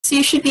So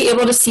you should be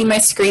able to see my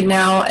screen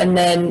now, and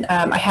then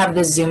I have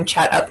the Zoom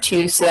chat up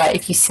too, so that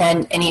if you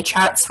send any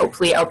chats,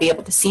 hopefully I'll be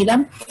able to see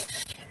them.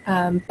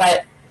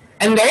 But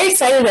I'm very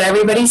excited that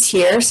everybody's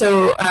here.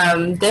 So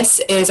this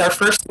is our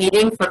first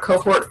meeting for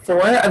Cohort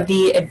 4 of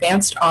the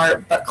Advanced R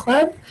Book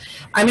Club.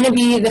 I'm going to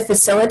be the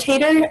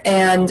facilitator,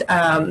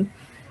 and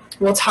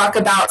we'll talk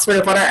about sort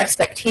of what our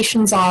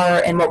expectations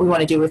are and what we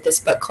want to do with this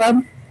book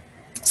club.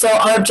 So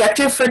our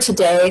objective for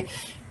today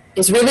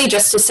is really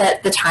just to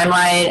set the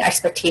timeline,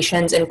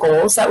 expectations, and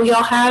goals that we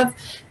all have.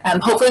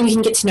 Hopefully we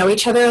can get to know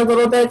each other a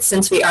little bit,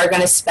 since we are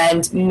going to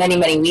spend many,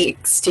 many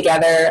weeks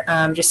together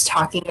just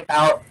talking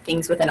about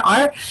things within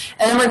R.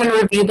 And then we're going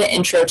to review the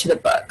intro to the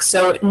book.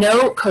 So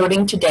no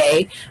coding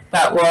today,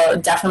 but we'll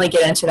definitely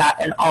get into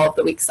that in all of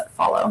the weeks that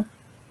follow.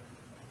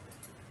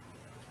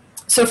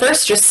 So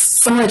first,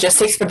 just some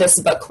logistics for this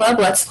book club.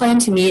 Let's plan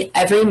to meet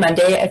every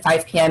Monday at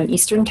 5 p.m.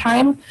 Eastern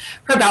Time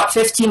for about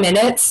 15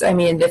 minutes. I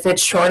mean, if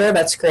it's shorter,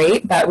 that's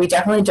great, but we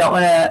definitely don't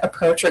want to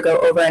approach or go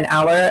over an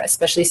hour,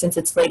 especially since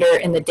it's later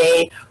in the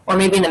day or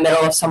maybe in the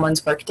middle of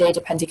someone's workday,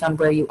 depending on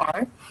where you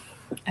are.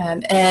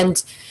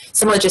 And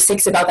some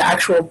logistics about the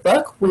actual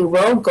book. We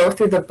will go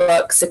through the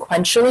book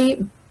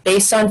sequentially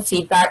based on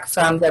feedback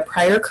from the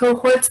prior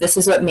cohorts. This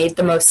is what made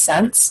the most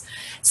sense.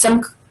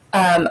 Some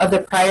of the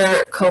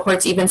prior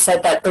cohorts even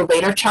said that the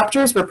later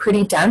chapters were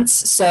pretty dense.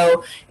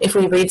 So if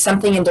we read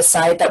something and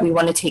decide that we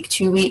want to take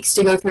 2 weeks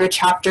to go through a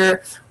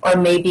chapter, or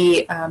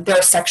maybe there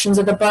are sections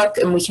of the book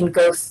and we can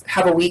go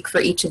have a week for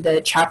each of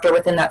the chapter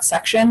within that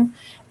section,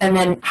 and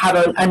then have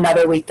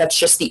another week that's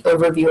just the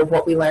overview of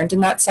what we learned in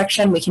that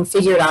section. We can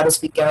figure it out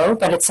as we go,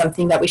 but it's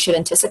something that we should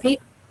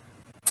anticipate.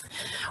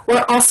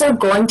 We're also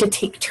going to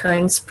take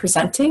turns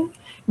presenting.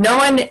 No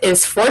one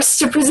is forced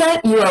to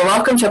present. You are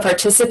welcome to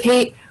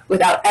participate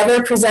without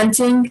ever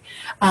presenting,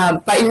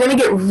 but you're going to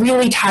get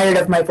really tired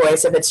of my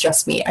voice if it's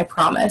just me, I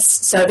promise.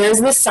 So there's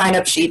this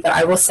sign-up sheet that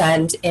I will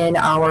send in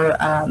our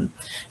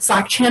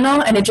Slack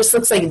channel, and it just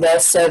looks like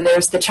this. So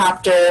there's the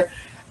chapter,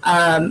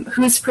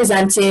 who's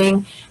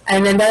presenting,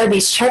 and then there are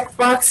these check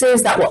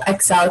boxes that will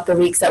X out the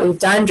weeks that we've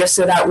done, just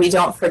so that we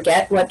don't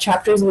forget what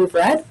chapters we've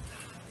read.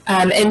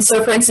 And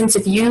so, for instance,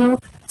 if you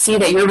see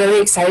that you're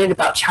really excited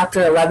about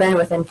chapter 11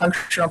 within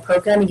functional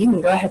programming, you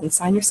can go ahead and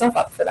sign yourself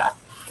up for that.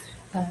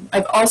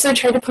 I've also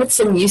tried to put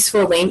some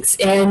useful links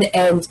in,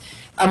 and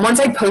once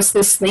I post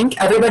this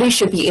link, everybody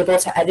should be able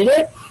to edit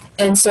it.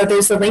 And so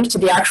there's the link to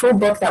the actual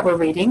book that we're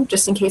reading,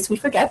 just in case we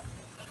forget.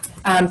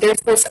 There's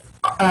this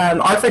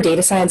R4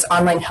 Data Science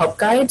online help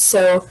guide.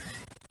 So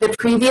the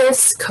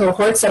previous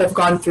cohorts that have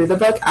gone through the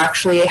book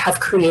actually have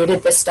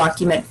created this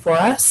document for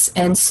us.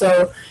 And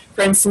so,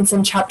 for instance,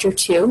 in chapter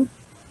 2,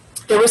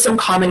 there were some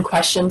common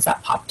questions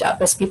that popped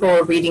up as people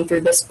were reading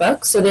through this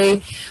book. So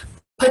they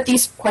put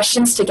these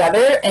questions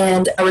together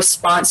and a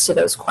response to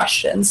those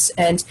questions.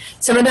 And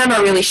some of them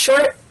are really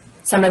short,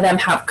 some of them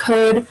have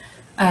code,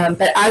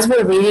 but as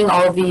we're reading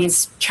all of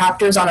these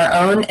chapters on our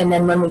own, and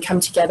then when we come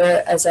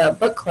together as a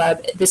book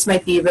club, this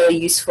might be really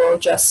useful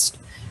just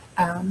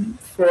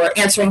for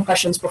answering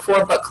questions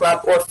before book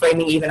club or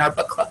framing even our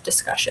book club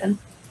discussion.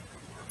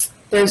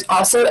 There's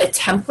also a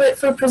template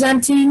for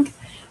presenting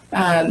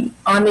on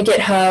the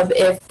GitHub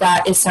if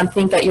that is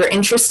something that you're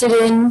interested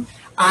in.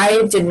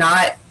 I did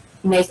not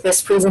make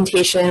this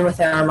presentation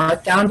within our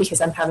Markdown because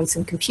I'm having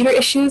some computer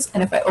issues,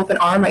 and if I open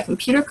R, my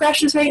computer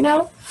crashes right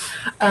now.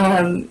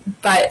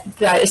 But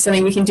that is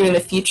something we can do in the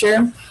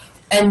future.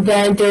 And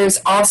then there's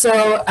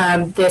also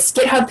this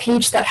GitHub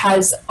page that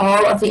has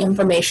all of the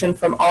information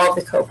from all of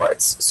the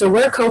cohorts. So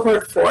we're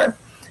Cohort 4,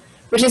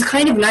 which is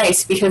kind of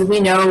nice because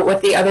we know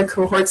what the other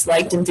cohorts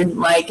liked and didn't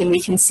like, and we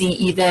can see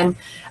even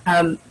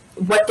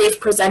what they've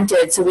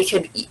presented, so we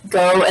could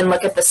go and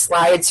look at the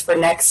slides for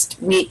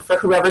next week for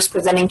whoever's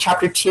presenting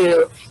chapter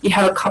 2. You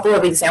have a couple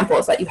of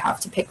examples that you have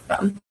to pick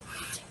from.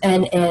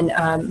 And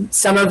in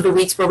some of the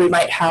weeks where we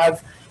might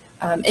have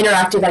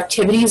interactive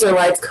activities or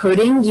live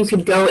coding, you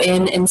could go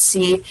in and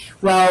see,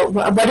 well,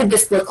 what did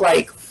this look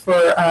like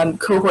for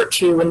cohort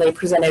 2 when they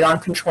presented on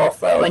control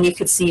flow, and you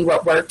could see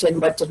what worked and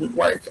what didn't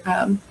work.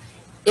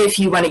 If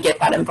you want to get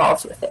that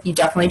involved with it, you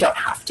definitely don't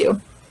have to.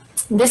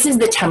 This is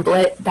the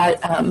template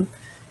that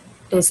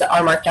is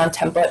our Markdown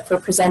template for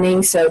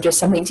presenting, so just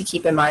something to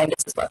keep in mind.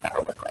 This is what that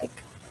will look like.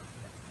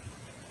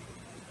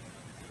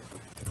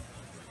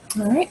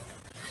 All right.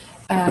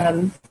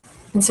 And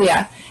so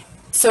yeah,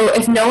 so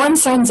if no one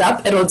signs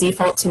up, it'll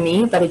default to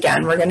me, but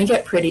again, we're going to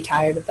get pretty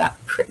tired of that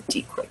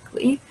pretty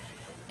quickly.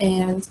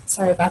 And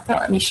sorry about that,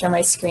 let me share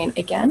my screen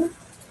again.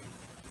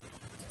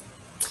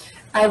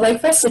 I'd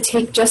like for us to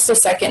take just a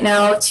second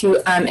now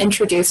to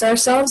introduce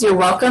ourselves. You're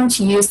welcome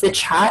to use the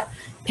chat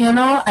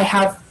panel. I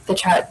have the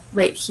chat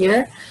right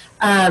here,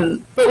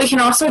 but we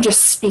can also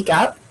just speak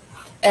up,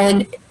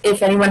 and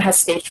if anyone has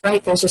stage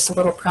fright, there's just a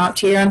little prompt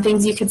here on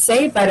things you could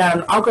say, but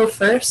I'll go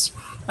first.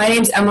 My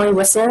name's Emily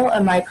Wissel,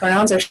 and my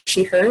pronouns are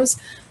she, hers.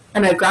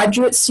 I'm a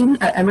graduate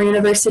student at Emory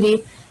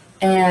University,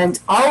 and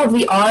all of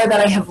the R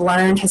that I have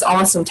learned has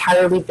almost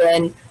entirely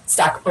been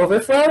Stack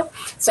Overflow.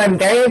 So I'm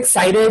very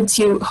excited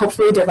to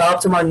hopefully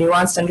develop a more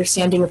nuanced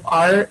understanding of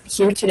R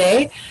here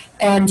today,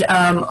 and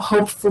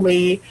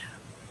hopefully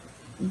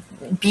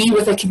be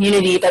with a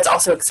community that's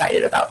also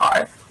excited about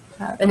R.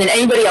 And then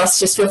anybody else,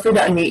 just feel free to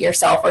unmute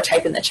yourself or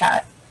type in the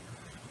chat.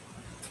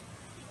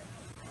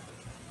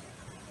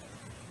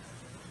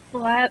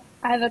 Well,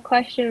 I have a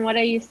question. What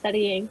are you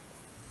studying?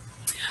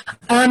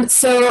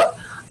 So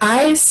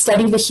I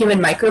study the human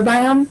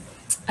microbiome.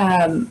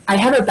 I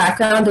have a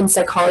background in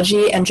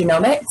psychology and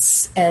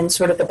genomics and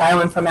sort of the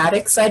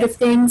bioinformatics side of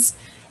things.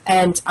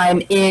 And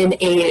I'm in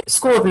a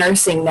school of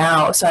nursing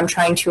now, so I'm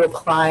trying to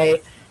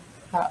apply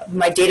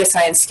my data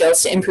science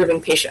skills to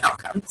improving patient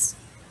outcomes.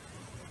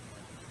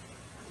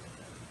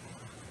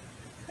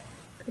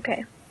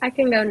 Okay, I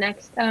can go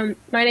next.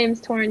 My name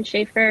is Torrin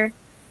Schaefer,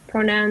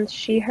 pronouns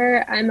she,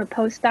 her. I'm a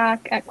postdoc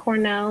at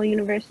Cornell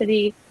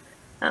University,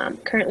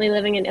 currently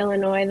living in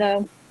Illinois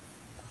though,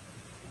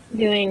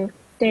 doing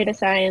data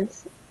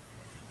science.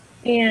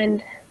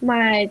 And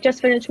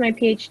just finished my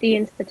PhD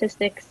in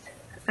statistics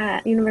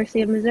at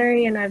University of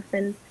Missouri, and I've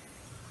been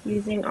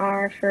using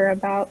R for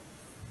about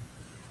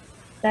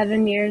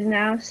 7 years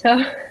now,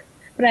 so,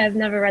 but I've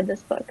never read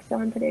this book, so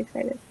I'm pretty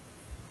excited.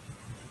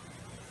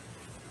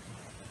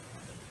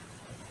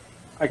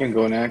 I can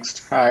go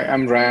next. Hi,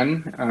 I'm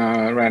Ran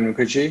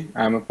Mukherjee.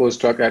 I'm a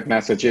postdoc at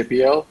NASA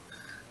JPL.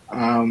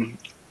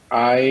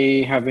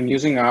 I have been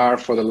using R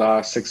for the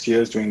last 6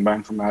 years doing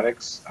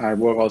bioinformatics. I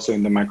work also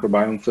in the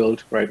microbiome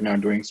field right now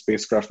doing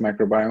spacecraft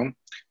microbiome,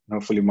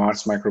 hopefully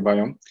Mars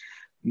microbiome.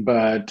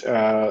 But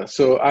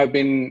so I've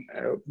been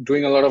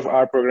doing a lot of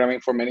R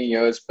programming for many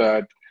years,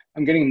 but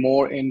I'm getting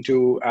more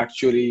into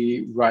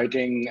actually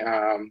writing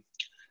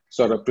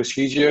sort of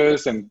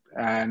procedures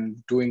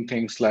and doing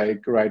things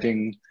like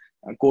writing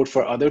code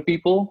for other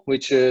people,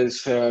 which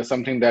is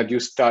something that you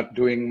start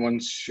doing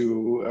once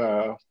you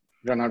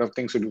run out of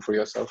things to do for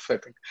yourself, I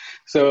think.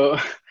 So,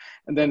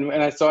 and then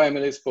when I saw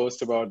Emily's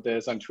post about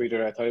this on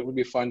Twitter, I thought it would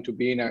be fun to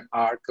be in an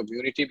R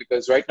community,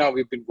 because right now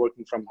we've been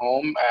working from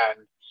home and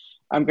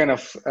I'm kind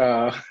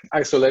of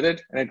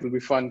isolated, and it will be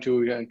fun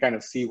to kind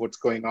of see what's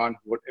going on,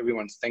 what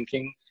everyone's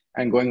thinking,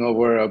 and going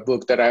over a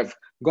book that I've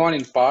gone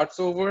in parts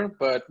over,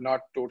 but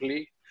not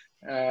totally.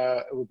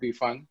 It would be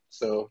fun.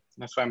 So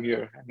that's why I'm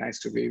here. Nice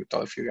to be with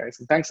all of you guys.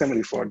 And thanks,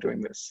 Emily, for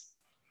doing this.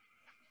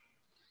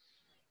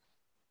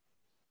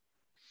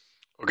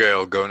 Okay,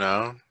 I'll go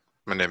now.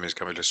 My name is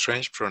Camilo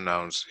Strange,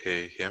 pronouns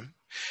he, him.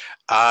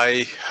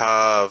 I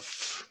have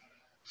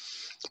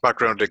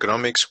background in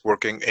economics,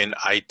 working in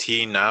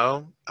IT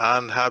now,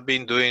 and have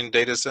been doing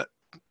data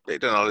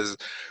analysis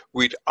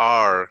with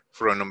R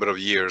for a number of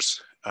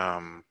years,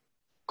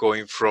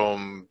 going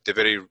from the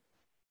very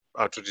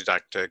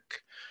autodidactic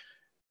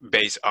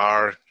base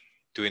R,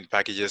 doing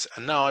packages,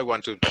 and now I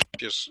want to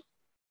just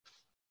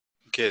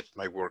get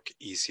my work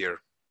easier.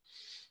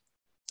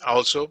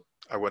 Also,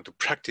 I want to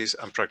practice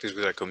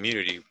with a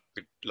community,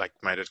 with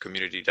like-minded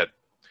community that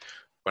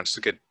wants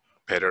to get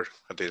better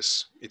at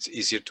this. It's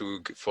easier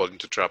to fall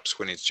into traps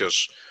when it's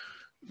just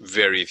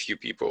very few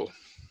people.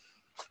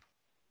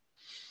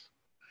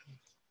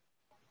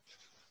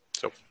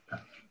 So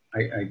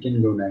I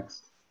can go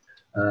next.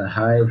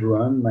 Hi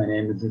everyone, my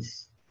name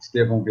is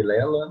Estevão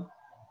Vilela,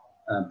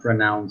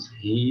 pronouns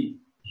he,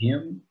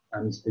 him.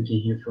 I'm speaking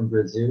here from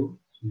Brazil.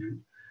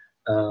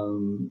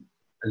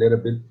 A little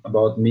bit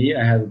about me.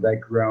 I have a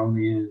background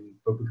in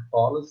public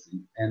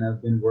policy, and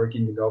I've been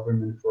working in the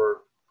government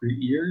for 3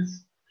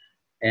 years,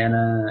 and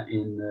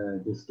in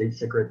the State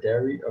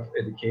Secretary of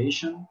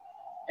Education.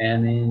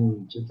 And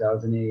in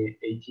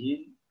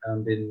 2018,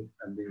 I've been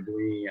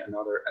doing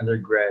another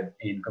undergrad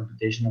in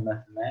computational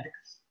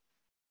mathematics.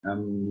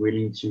 I'm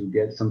willing to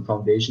get some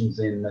foundations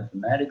in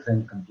mathematics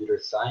and computer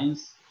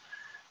science.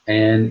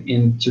 And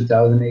in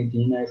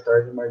 2018, I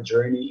started my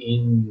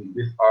journey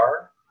with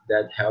R.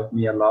 That helped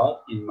me a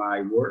lot in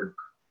my work,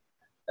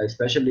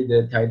 especially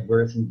the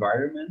diverse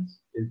environment.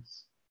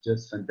 It's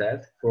just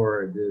fantastic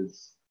for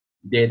this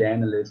data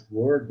analyst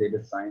work,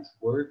 data science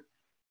work.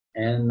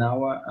 And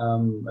now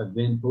I've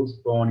been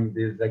postponing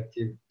this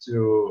activity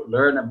to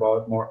learn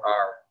about more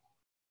R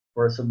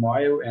for some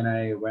while.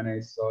 And when I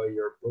saw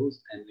your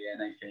post, and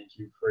I thank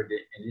you for the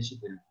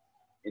initiative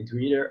in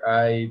Twitter,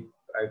 I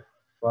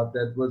thought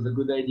that was a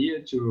good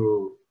idea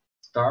to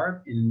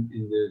start in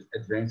this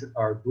advanced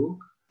R book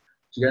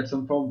to get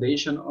some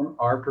foundation on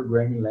R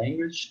programming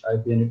language.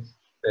 I've been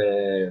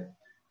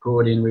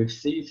coding with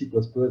C, C++,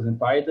 and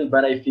Python,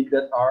 but I think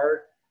that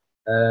R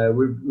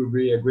will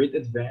be a great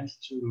advance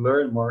to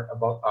learn more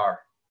about R.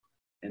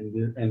 And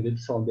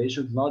its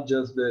foundation is not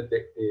just the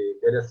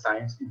data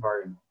science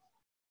environment.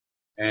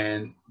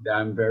 And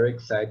I'm very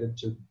excited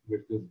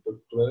with this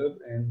book club,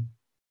 and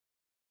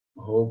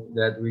hope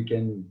that we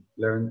can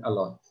learn a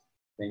lot.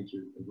 Thank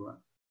you, everyone.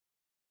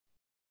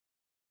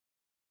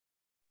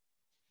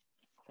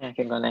 I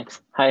can go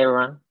next. Hi,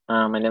 everyone.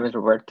 My name is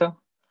Roberto.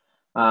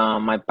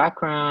 My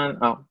background,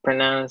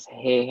 pronouns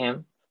he,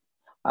 him.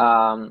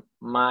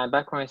 My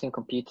background is in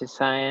computer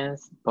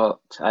science, but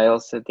I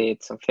also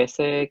did some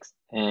physics,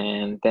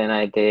 and then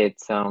I did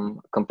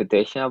some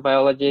computational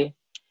biology,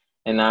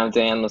 and now I'm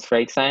doing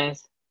atmospheric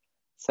science.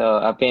 So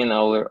I've been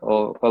all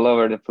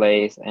over the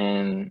place,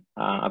 and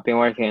I've been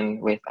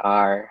working with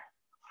R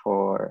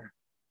for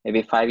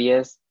maybe 5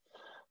 years,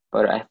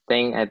 but I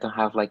think I don't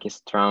have like a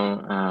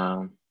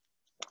strong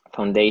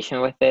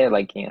foundation with it,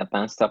 like in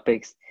advanced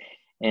topics,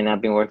 and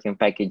I've been working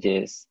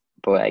packages,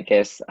 but I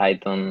guess I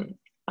don't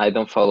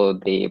follow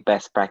the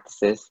best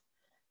practices.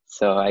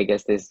 So I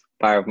guess this is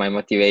part of my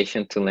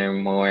motivation to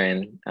learn more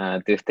and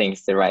do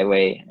things the right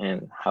way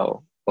and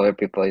how other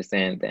people is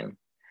doing them.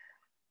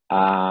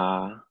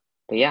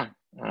 But yeah,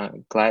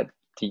 glad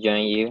to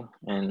join you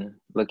and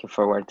looking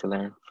forward to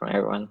learn from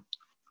everyone.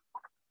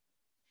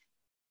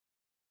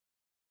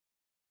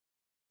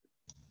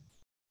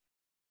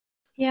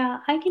 Yeah,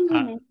 I can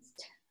go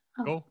next.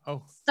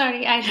 Oh.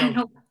 Sorry, I don't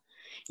know.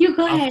 You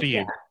go ahead. After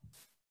you.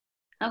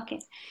 Yeah. Okay.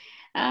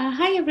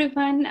 Hi,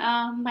 everyone.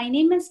 My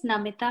name is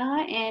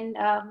Namita, and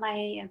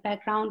my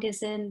background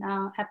is in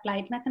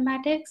applied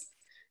mathematics.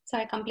 So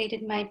I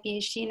completed my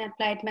PhD in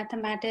applied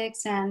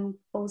mathematics and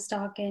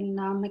postdoc in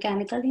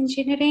mechanical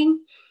engineering.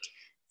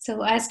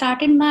 So I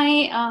started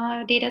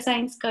my data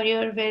science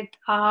career with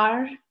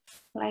R,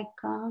 like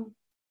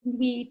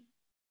maybe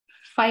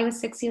 5 or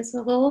 6 years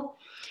ago.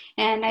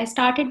 And I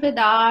started with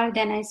R,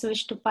 then I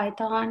switched to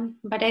Python,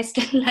 but I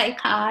still like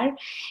R.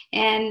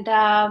 And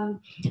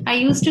I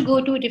used to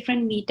go to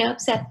different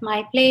meetups at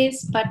my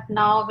place, but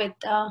now with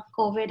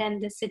COVID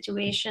and this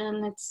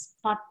situation, it's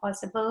not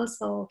possible.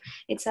 So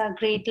it's a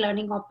great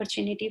learning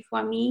opportunity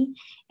for me.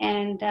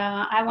 And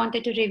I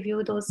wanted to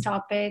review those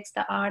topics,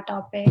 the R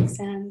topics,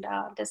 and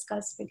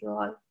discuss with you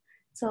all.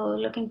 So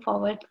looking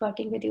forward to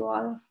working with you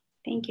all.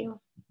 Thank you.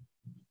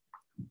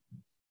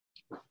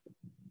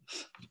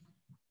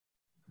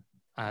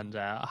 And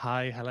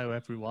hello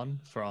everyone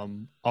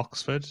from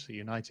Oxford,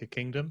 United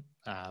Kingdom.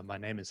 My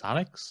name is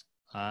Alex.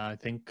 I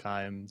think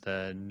I'm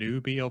the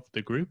newbie of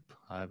the group.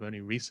 I've only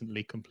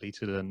recently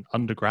completed an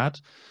undergrad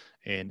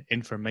in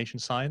information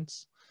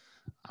science.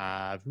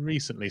 I've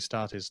recently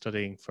started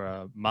studying for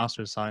a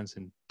Master of Science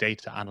in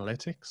Data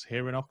Analytics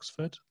here in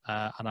Oxford.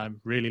 And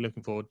I'm really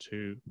looking forward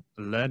to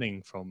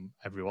learning from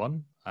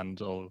everyone and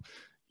all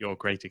your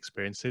great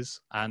experiences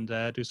and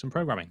do some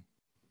programming.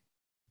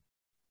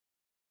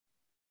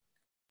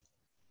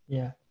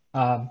 Yeah,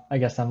 I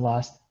guess I'm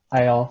last.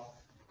 Hi all.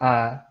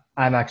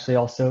 I'm actually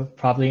also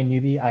probably a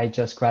newbie. I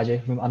just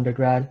graduated from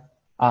undergrad.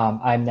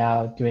 I'm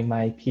now doing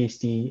my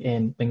PhD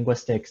in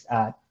linguistics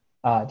at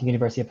the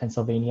University of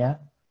Pennsylvania.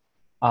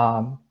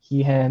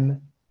 He,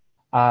 him,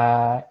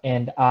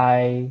 and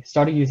I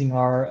started using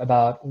R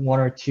about 1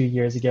 or 2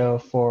 years ago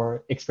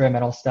for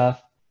experimental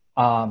stuff.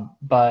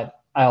 But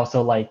I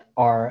also like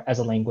R as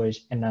a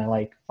language, and I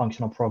like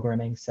functional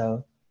programming,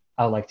 so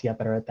I would like to get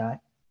better at that.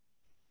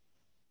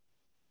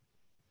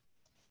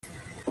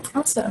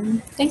 Awesome.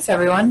 Thanks,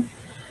 everyone.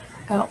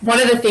 One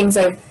of the things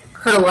I've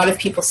heard a lot of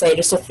people say,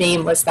 just a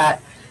theme, was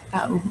that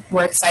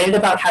we're excited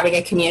about having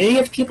a community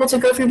of people to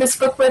go through this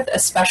book with,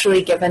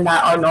 especially given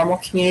that our normal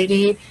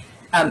community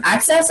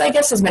access, I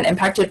guess, has been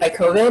impacted by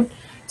COVID.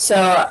 So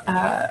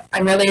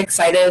I'm really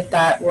excited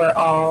that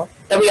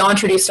we all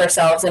introduced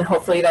ourselves, and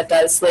hopefully that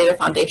does lay the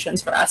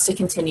foundations for us to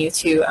continue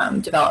to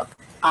develop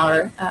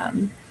our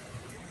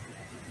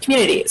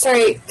community.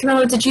 Sorry,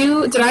 Camilla,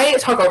 did I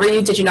talk over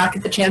you? Did you not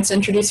get the chance to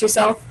introduce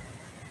yourself?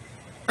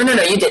 Or no,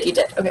 you did.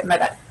 Okay, my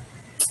bad.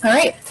 All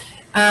right.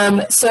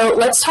 So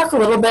let's talk a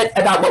little bit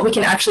about what we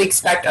can actually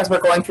expect as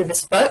we're going through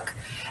this book.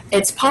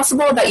 It's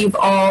possible that you've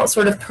all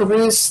sort of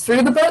perused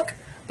through the book,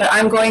 but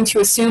I'm going to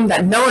assume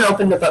that no one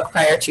opened the book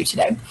prior to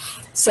today.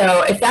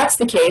 So if that's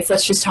the case,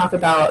 let's just talk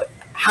about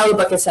how the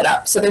book is set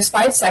up. So there's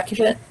five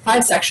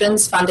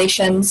sections: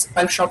 foundations,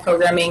 functional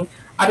programming,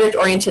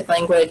 object-oriented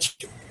language,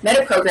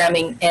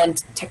 metaprogramming,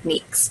 and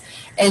techniques.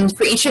 And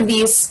for each of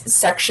these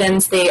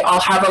sections, they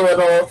all have a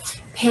little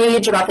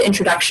page about the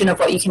introduction of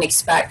what you can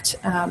expect.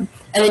 And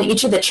then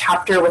each of the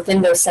chapter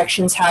within those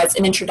sections has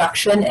an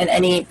introduction and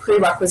any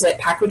prerequisite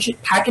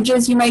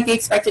packages you might be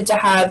expected to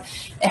have.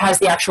 It has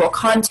the actual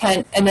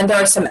content, and then there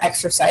are some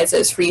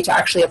exercises for you to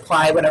actually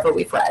apply whatever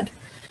we've read.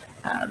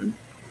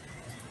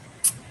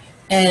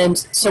 And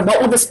so what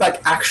will this book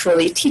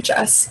actually teach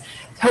us?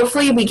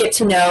 Hopefully we get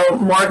to know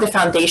more of the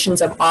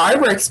foundations of R.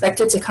 We're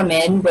expected to come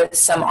in with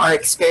some R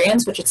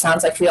experience, which it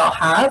sounds like we all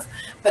have,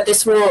 but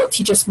this will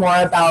teach us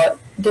more about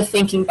the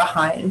thinking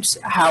behind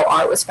how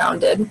R was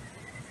founded.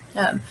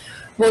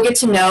 We'll get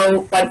to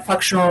know what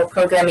functional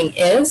programming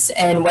is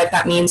and what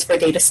that means for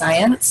data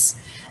science.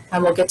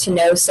 We'll get to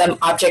know some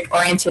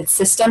object-oriented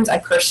systems. I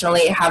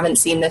personally haven't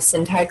seen this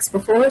syntax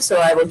before, so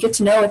I will get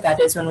to know what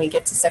that is when we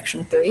get to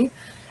section 3.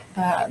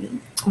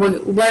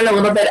 We'll learn a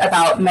little bit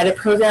about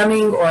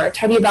metaprogramming, or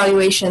type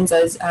evaluations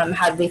as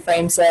Hadley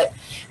frames it,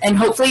 and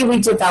hopefully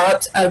we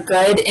developed a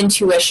good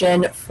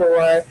intuition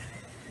for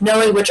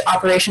knowing which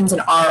operations in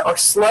R are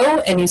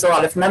slow and use a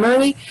lot of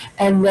memory,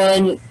 and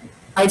then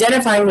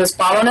identifying those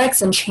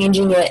bottlenecks and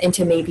changing it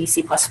into maybe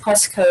C++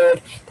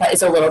 code that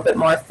is a little bit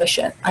more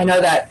efficient. I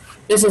know that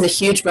this is a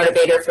huge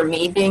motivator for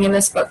me being in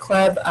this book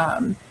club.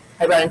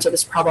 I run into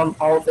this problem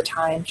all of the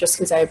time just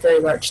because I have very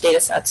large data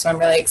sets, so I'm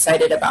really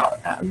excited about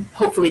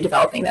hopefully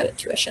developing that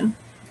intuition.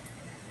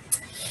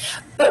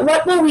 But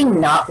what will we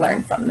not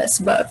learn from this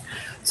book?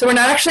 So we're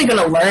not actually going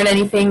to learn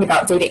anything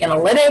about data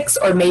analytics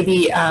or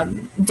maybe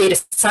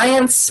data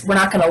science. We're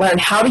not going to learn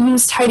how to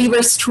use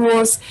tidyverse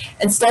tools.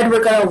 Instead,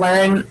 we're going to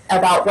learn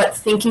about what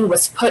thinking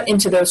was put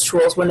into those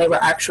tools when they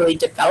were actually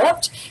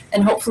developed.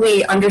 And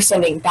hopefully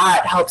understanding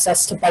that helps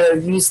us to better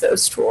use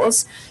those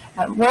tools.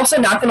 We're also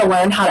not going to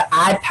learn how to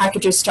add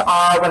packages to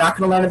R. We're not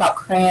going to learn about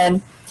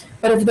CRAN.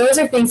 But if those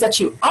are things that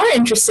you are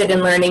interested in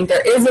learning,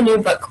 there is a new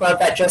book club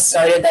that just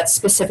started that's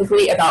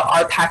specifically about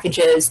R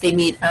packages. They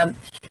meet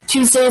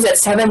Tuesdays at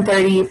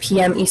 7:30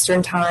 p.m.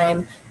 Eastern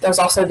Time. There's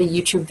also the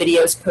YouTube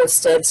videos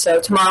posted. So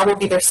tomorrow will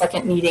be their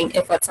second meeting.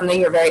 If that's something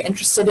you're very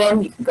interested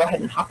in, you can go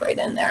ahead and hop right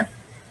in there.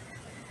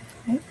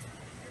 Okay.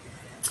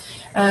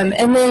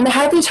 And then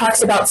Hadley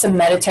talks about some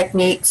meta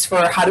techniques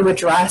for how to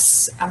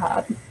address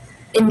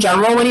in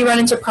general when you run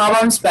into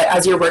problems, but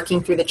as you're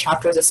working through the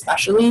chapters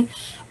especially.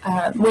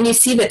 When you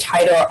see the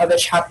title of a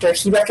chapter,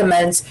 he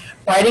recommends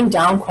writing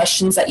down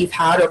questions that you've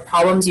had or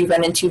problems you've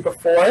run into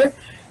before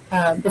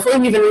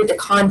you even read the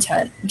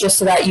content, just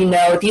so that you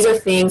know these are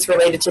things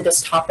related to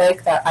this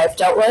topic that I've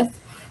dealt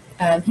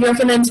with. He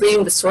recommends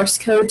reading the source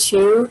code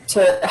too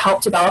to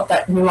help develop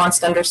that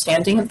nuanced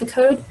understanding of the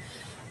code.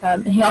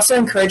 And he also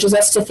encourages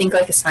us to think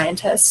like a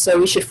scientist. So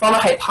we should form a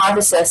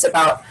hypothesis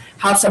about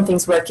how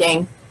something's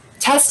working,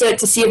 test it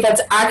to see if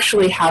that's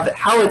actually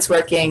how it's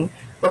working,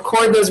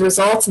 record those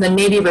results, and then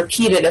maybe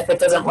repeat it if it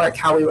doesn't work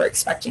how we were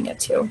expecting it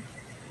to.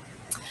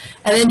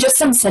 And then just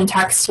some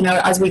syntax to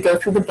note as we go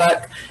through the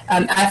book.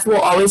 F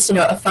will always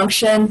denote a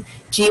function.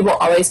 G will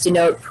always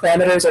denote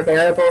parameters or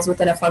variables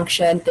within a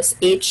function. This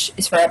H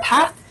is for a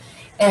path.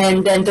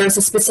 And then there's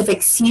a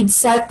specific seed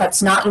set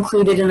that's not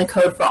included in the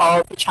code for all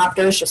of the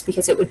chapters just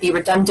because it would be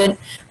redundant,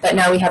 but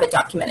now we have it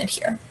documented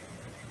here.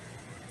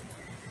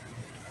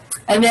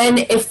 And then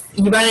if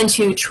you run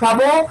into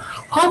trouble,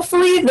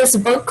 hopefully this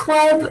book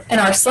club and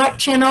our Slack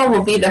channel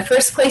will be the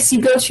first place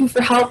you go to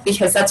for help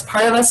because that's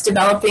part of us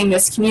developing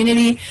this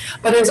community.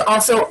 But there's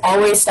also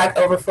always Stack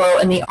Overflow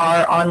in the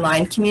R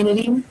online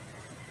community.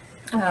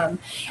 And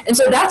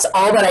so that's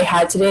all that I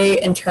had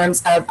today in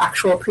terms of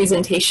actual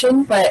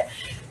presentation. But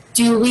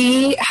do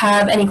we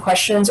have any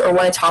questions or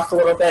want to talk a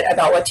little bit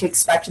about what to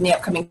expect in the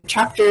upcoming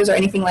chapters or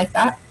anything like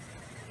that?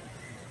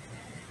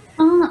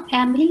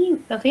 Emily,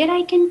 where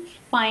I can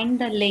find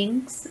the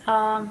links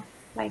for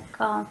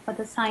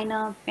the sign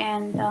up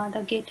and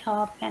the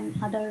GitHub and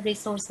other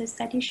resources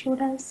that you showed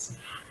us?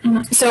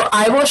 So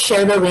I will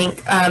share the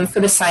link for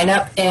the sign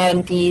up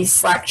and the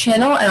Slack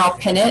channel, and I'll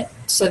pin it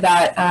so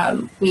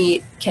that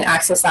we can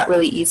access that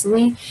really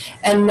easily.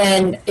 And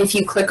then if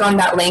you click on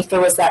that link, there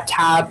was that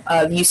tab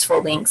of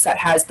useful links that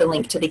has the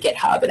link to the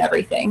GitHub and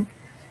everything.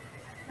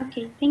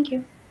 Okay, thank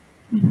you.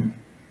 Mm-hmm.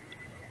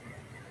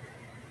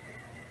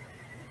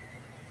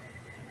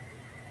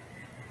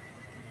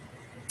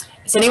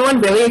 Is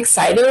anyone really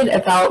excited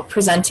about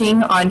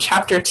presenting on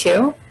chapter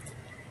 2?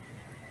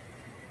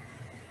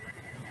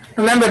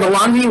 Remember, the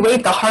longer you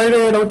wait, the harder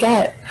it'll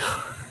get.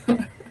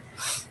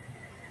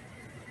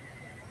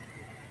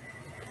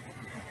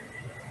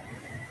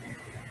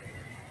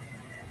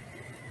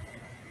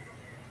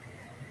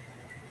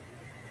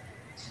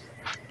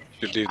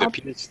 You do the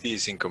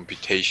PhDs in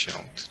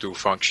computational to do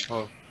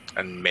functional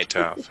and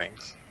meta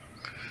things.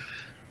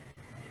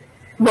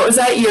 What was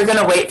that? You're going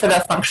to wait for the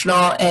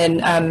functional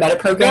and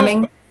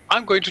metaprogramming? No,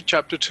 I'm going to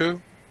chapter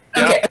 2.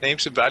 Yeah, okay.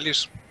 Names and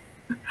values.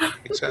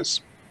 Makes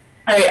sense.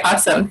 All right,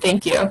 awesome.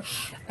 Thank you.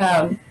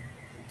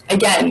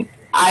 Again,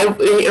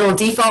 it will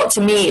default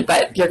to me,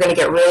 but you're going to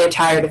get really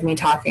tired of me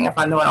talking if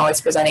I'm the one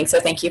always presenting. So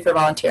thank you for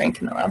volunteering,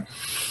 Camilo.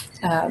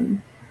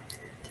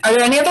 Are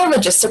there any other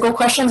logistical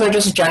questions or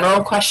just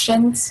general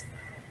questions?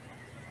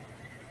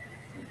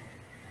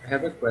 I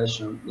have a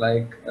question.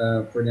 Like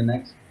for the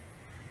next,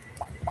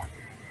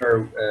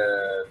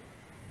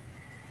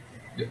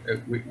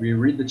 we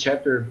read the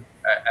chapter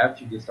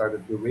after the start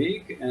of the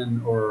week,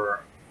 and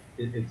or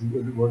it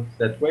works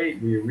that way.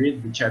 We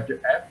read the chapter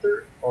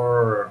after,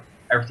 or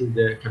after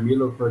the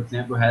Camilo, for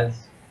example,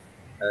 has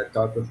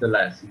taught us the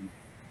lesson.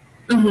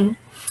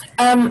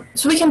 Mm-hmm.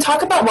 So we can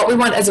talk about what we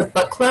want as a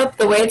book club.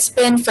 The way it's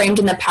been framed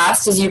in the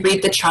past is you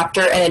read the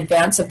chapter in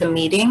advance of the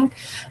meeting.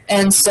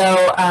 And so,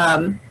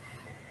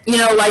 you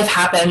know, life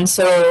happens,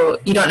 so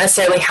you don't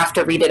necessarily have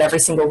to read it every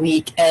single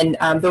week. And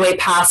the way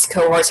past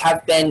cohorts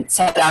have been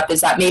set up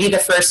is that maybe the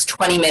first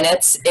 20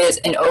 minutes is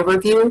an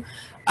overview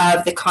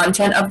of the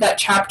content of that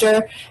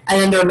chapter, and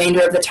then the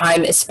remainder of the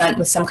time is spent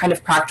with some kind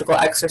of practical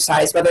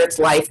exercise, whether it's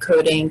live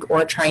coding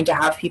or trying to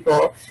have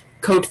people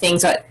code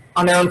things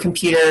on their own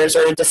computers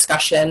or a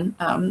discussion.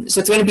 So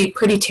it's going to be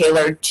pretty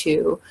tailored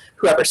to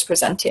whoever's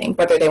presenting,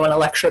 whether they want to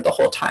lecture the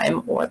whole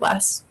time or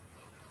less.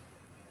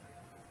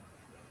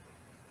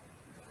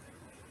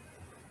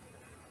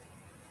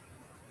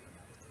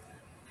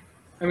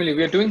 Emily,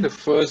 we are doing the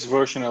first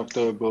version of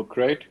the book,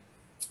 right?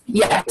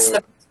 Yes.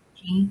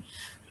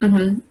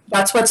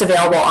 That's what's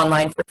available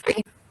online for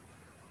free.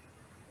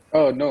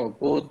 Oh, no,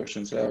 both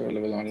versions are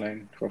available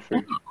online for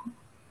free.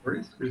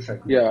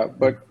 Recycle. Yeah,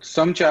 but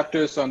some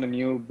chapters on the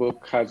new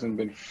book hasn't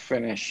been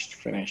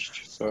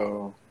finished,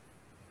 so.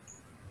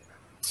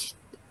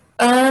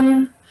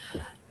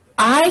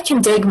 I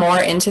can dig more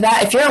into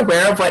that. If you're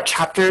aware of what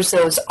chapters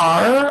those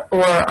are,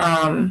 or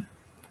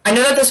I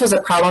know that this was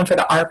a problem for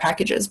the R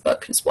packages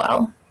book as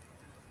well.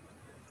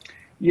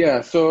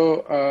 Yeah,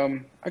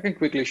 so I can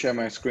quickly share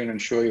my screen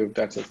and show you if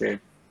that's okay.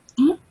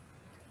 All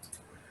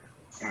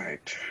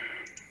right.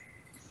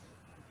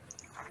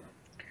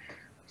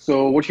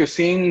 So what you're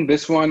seeing,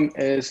 this one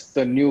is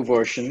the new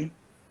version.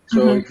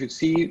 So if you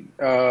see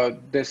the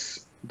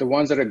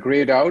ones that are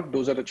grayed out,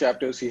 those are the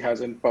chapters he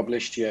hasn't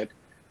published yet.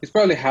 He's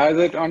probably has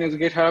it on his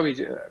GitHub.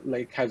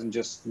 He hasn't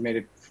just made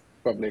it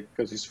public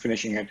because he's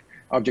finishing it,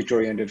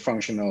 object-oriented,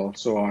 functional,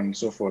 so on and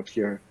so forth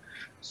here.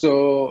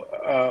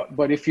 So,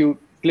 but if you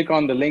click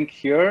on the link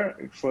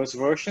here, first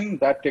version,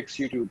 that takes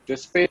you to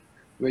this page,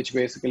 which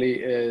basically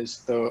is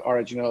the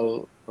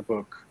original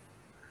book.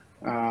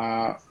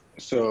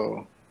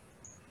 So.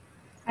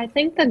 I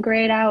think the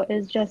grayed out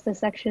is just a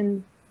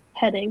section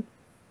heading,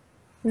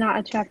 not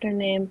a chapter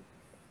name.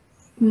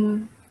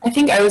 I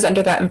think I was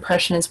under that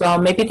impression as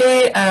well. Maybe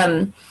they,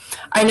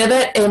 I know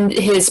that in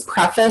his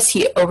preface,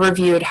 he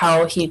overviewed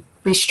how he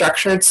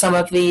restructured some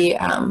of the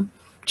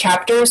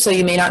chapters, so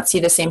you may not see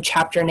the same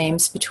chapter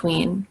names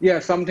between. Yeah,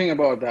 something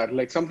about that,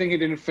 like something he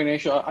didn't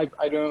finish. I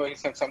don't know, he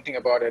said something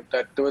about it,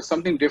 that there was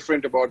something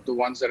different about the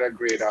ones that are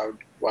grayed out,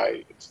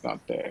 why it's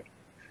not there.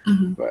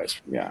 But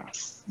yeah.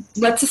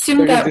 Let's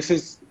assume that this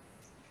is.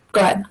 Go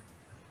ahead.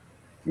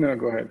 No,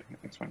 go ahead.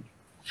 That's fine.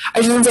 I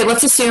was going to say,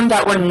 let's assume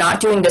that we're not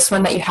doing this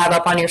one that you have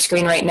up on your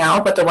screen right now,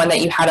 but the one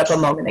that you had up a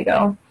moment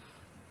ago.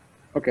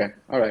 Okay.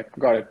 All right.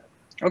 Got it.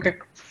 Okay.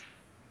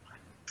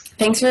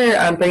 Thanks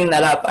for bringing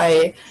that up.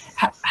 I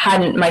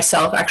hadn't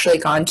myself actually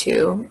gone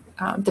to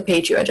the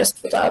page you had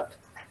just pulled up.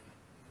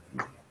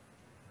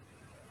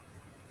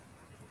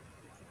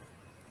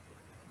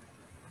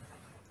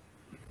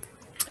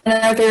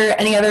 And are there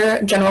any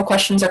other general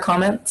questions or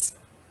comments?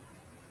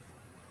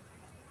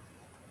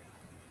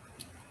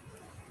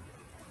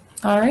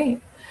 All right.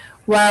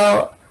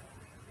 Well,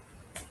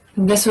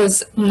 this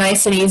was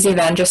nice and easy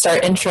then, just our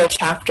intro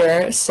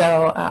chapter.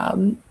 So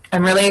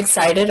I'm really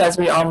excited as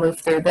we all move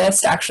through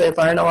this to actually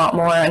learn a lot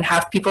more and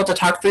have people to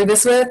talk through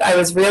this with. I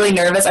was really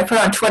nervous. I put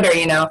on Twitter,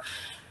 you know,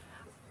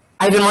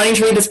 I've been wanting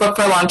to read this book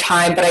for a long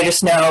time, but I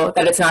just know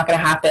that it's not going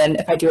to happen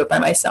if I do it by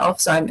myself.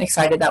 So I'm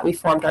excited that we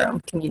formed our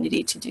own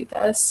community to do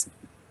this.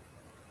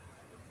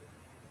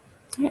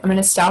 All right, I'm going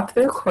to stop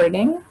the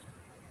recording.